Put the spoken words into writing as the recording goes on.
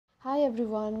High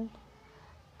everyone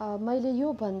मैले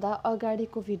यो भन्दा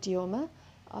अगाडिको भिडियोमा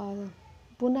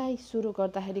बुनाई सुरु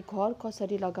गर्दाखेरि घर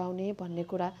कसरी लगाउने भन्ने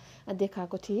कुरा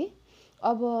देखाएको थिएँ।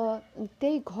 अब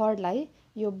त्यही घरलाई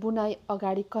यो बुनाई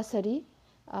अगाडि कसरी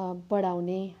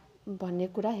बढाउने भन्ने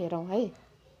कुरा हेरौँ है।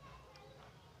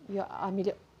 यो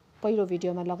हामीले पहिलो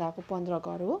भिडियोमा लगाएको 15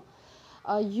 घर हो।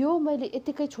 यो मैले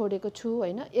यतिकै छोडेको छु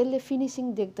हैन। यसले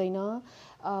फिनिशिङ देख्दैन,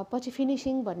 पछि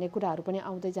फिनिशिङ भन्ने कुराहरू पनि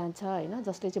आउँदै जान्छ हैन,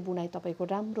 जसले चाहिँ बुनाई तपाईको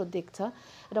राम्रो देख्छ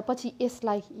र पछि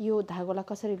यसलाई यो धागोलाई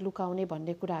कसरी लुकाउने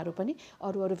भन्ने कुराहरू पनि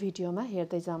अरू भिडियोमा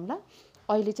हेर्दै जाउँला।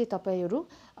 अहिले चाहिँ तपाईहरु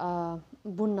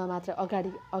बुन्न मात्र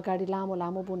अगाडि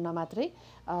लामो बुन्न मात्रै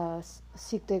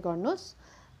सिक्दै गर्नुस्।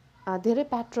 धेरै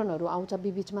प्याटर्नहरू आउँछ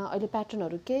बीचमा। अहिले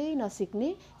प्याटर्नहरू केही नसिक्ने,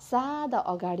 सादा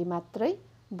अगाडि मात्रै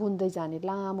बुन्दै जाने,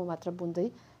 लामो मात्र बुन्दै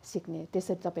सिक्ने।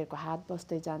 त्यसरी तपाईहरुको हात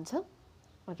बस्दै जान्छ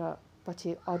र पछि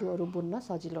अरू बुन्न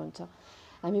सजिलो हुन्छ।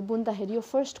 हामी बुन्दाखेरि यो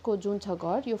फर्स्टको जुन छ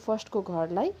घर, यो फर्स्टको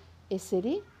घरलाई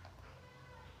यसरी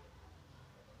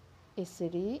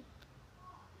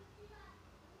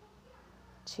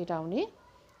छिराउने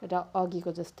र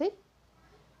अघिको जस्तै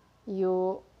यो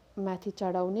माथि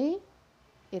चढाउने,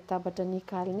 यताबाट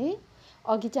निकाल्ने।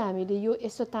 अघि चाहिँ हामीले यो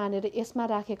यसो तानेर यसमा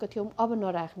राखेको थियौं, अब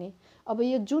नराख्ने। अब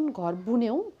यो जुन घर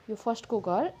बुन्यौं, यो फर्स्टको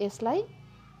घर, यसलाई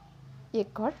एक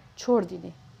घर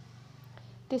छोड्दिने।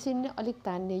 त्यसरी नै अलिक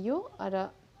तान्ने यो र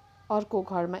अर्को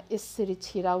घरमा यसरी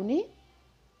छिराउने,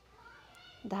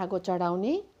 धागो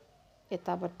चढाउने,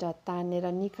 यताबाट तानेर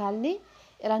निकाल्ने,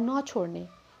 यसलाई नछोड्ने।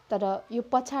 तर यो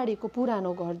पछाडिको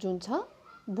पुरानो घर जुन छ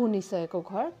बुनिसकेको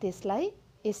घर, त्यसलाई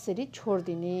यसरी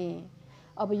छोड्दिने।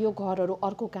 अब यो घरहरू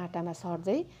अर्को काँटामा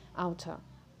सर्दै आउँछ।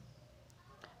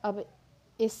 अब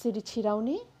यसरी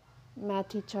छिराउने,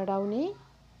 माथि चढाउने,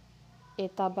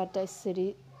 यताबाट यसरी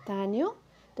तान्यो।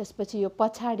 त्यसपछि यो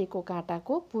पछाडिको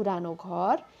काँटाको पुरानो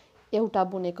घर एउटा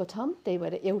बुनेको छौं, त्यही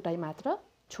भएर एउटै मात्र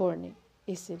छोड्ने,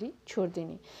 यसरी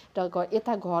छोड्दिने। र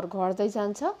यता घर घट्दै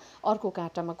जान्छ, अर्को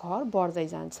काँटामा घर बढ्दै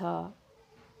जान्छ।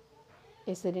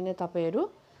 यसरी नै तपाईहरु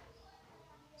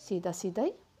सिधै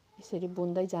यसरी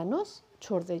बुन्दै जानुस्,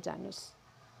 छोड्दै जानुस्,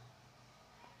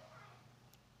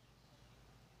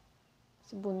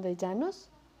 बुन्दै जानुस्,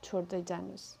 छोड्दै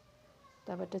जानुस्।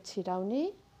 यताबाट छिराउने,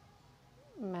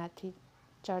 माथि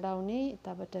चढाउने,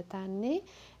 यताबाट तान्ने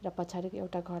र पछाडिको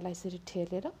एउटा घरलाई यसरी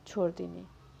ठेलेर छोड्दिने।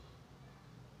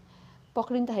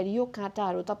 पक्रिँदाखेरि यो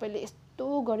काँटाहरू तपाईले यस्तो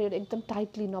गरेर एकदम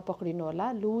टाइटली नपक्रिनु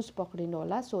होला, लुज पक्रिनु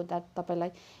होला, सो दैट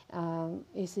तपाईलाई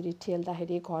यसरी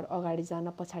ठेल्दाखेरि घर अगाडि जान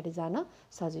पछाडि जान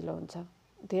सजिलो हुन्छ।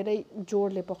 धेरै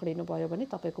जोडले पक्रिनु भयो भने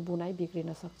तपाईको बुनाई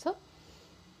बिग्रिन सक्छ।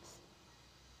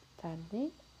 तान्ने,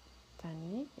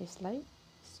 यसलाई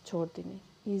छोड्दिने,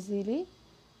 इजिली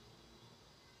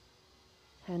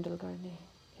ह्यान्डल गर्ने।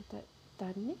 यता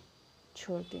तान्ने,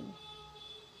 छोड्दिने,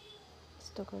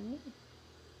 यस्तो गर्ने,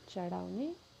 चढाउने,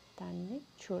 तान्ने,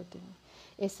 छोड्दिने।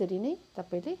 यसरी नै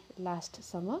तपाईले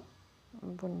लास्टसम्म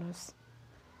बुन्नुस्।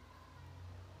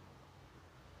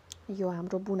 यो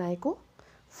हाम्रो बुनाईको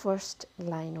फर्स्ट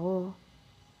लाइन हो।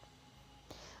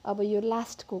 अब यो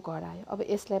लास्टको घर आयो। अब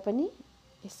यसलाई पनि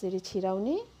यसरी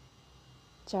छिराउने,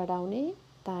 चढाउने,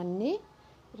 तान्ने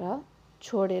र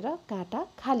छोडेर काँटा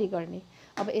खाली गर्ने।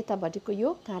 अब यतापट्टिको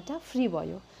यो काँटा फ्री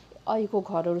भयो। अहिलेको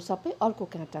घरहरू सबै अर्को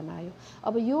काँटामा आयो।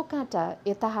 अब यो काँटा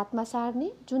यता हातमा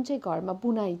सार्ने, जुन चाहिँ घरमा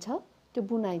बुनाई छ, त्यो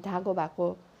बुनाई धागो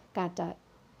भएको काँटा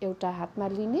एउटा हातमा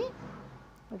लिने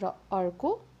र अर्को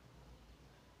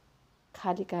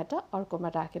खाली काँटा अर्कोमा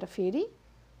राखेर फेरि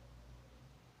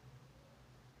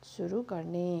सुरु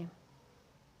गर्ने।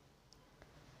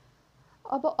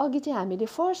 अब अघि चाहिँ हामीले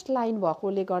फर्स्ट लाइन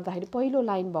भएकोले गर्दाखेरि, पहिलो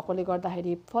लाइन भएकोले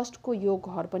गर्दाखेरि फर्स्टको यो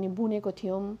घर पनि बुनेको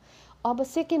थियौं। अब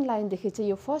सेकेन्ड लाइनदेखि चाहिँ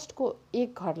यो फर्स्टको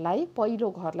एक घरलाई,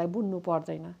 पहिलो घरलाई बुन्नु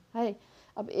पर्दैन है।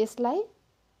 अब यसलाई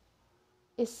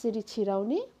यसरी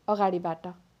छिराउने, अगाडिबाट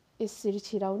यसरी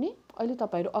छिराउने। अहिले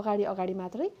तपाईहरु अगाडि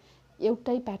मात्रै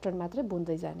एउटै प्याटर्न मात्रै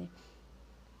बुन्दै जाने।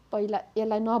 पहिला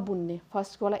यसलाई नबुन्ने,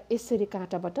 फर्स्टकोलाई यसरी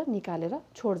काँटाबाट निकालेर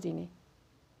छोड्दिने।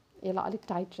 यसलाई अलिक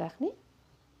टाइट राख्ने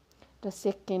र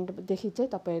सेकेन्डदेखि चाहिँ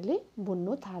तपाईहरुले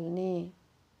बुन्नु थाल्ने।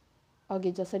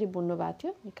 अघि जसरी बुन्नु भएको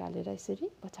थियो, निकालेर यसरी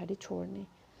पछाडि छोड्ने।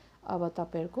 अब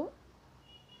तपाईहरुको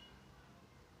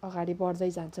अगाडि बढ्दै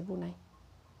जान्छ बुनाई।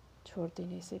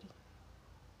 छोड्दिने यसरी।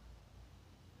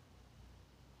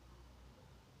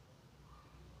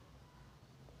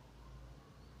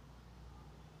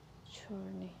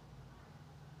 छोड्ने।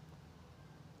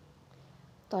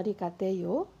 तरिका त्यही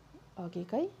हो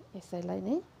अघिकै, यसैलाई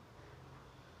नै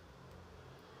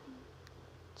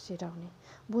छिराउने।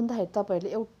 बुन्दाखेरि तपाईहरुले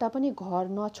एउटा पनि घर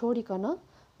नछोडिकन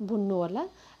बुन्नु होला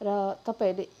र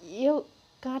तपाईहरुले यो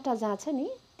काँटा जहाँ छ नि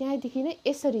त्यहाँदेखि नै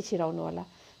यसरी छिराउनु होला।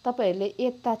 तपाईहरूले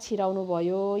यता छिराउनु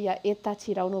भयो या यता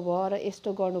छिराउनु भयो र यस्तो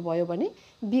गर्नुभयो भने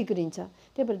बिग्रिन्छ।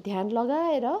 त्यही भएर ध्यान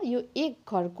लगाएर यो एक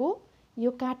घरको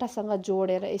यो काँटासँग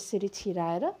जोडेर यसरी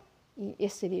छिराएर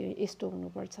यसरी यस्तो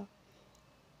हुनुपर्छ।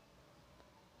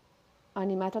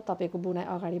 अनि मात्र तपाईँको बुनाइ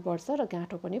अगाडि बढ्छ र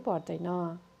गाँठो पनि पर्दैन।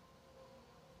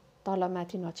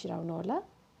 तलमाथि नछिराउनु होला।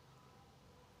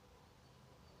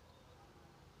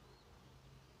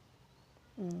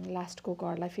 लास्टको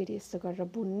घरलाई फेरि यस्तो गरेर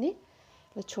बुन्ने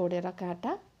र छोडेर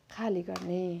काँटा खाली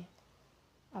गर्ने।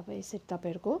 अब यसरी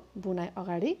तपाईँहरूको बुनाइ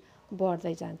अगाडि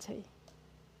बढ्दै जान्छ।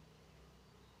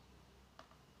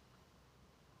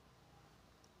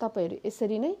 तपाईँहरू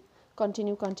यसरी नै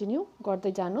कन्टिन्यू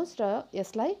गर्दै जानुहोस् र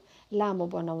यसलाई लामो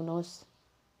बनाउनुहोस्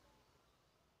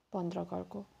 15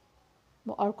 घरको। म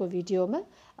अर्को भिडियोमा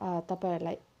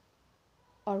तपाईहरूलाई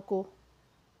अर्को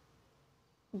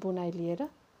बुनाइ लिएर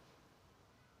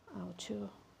आउँछु।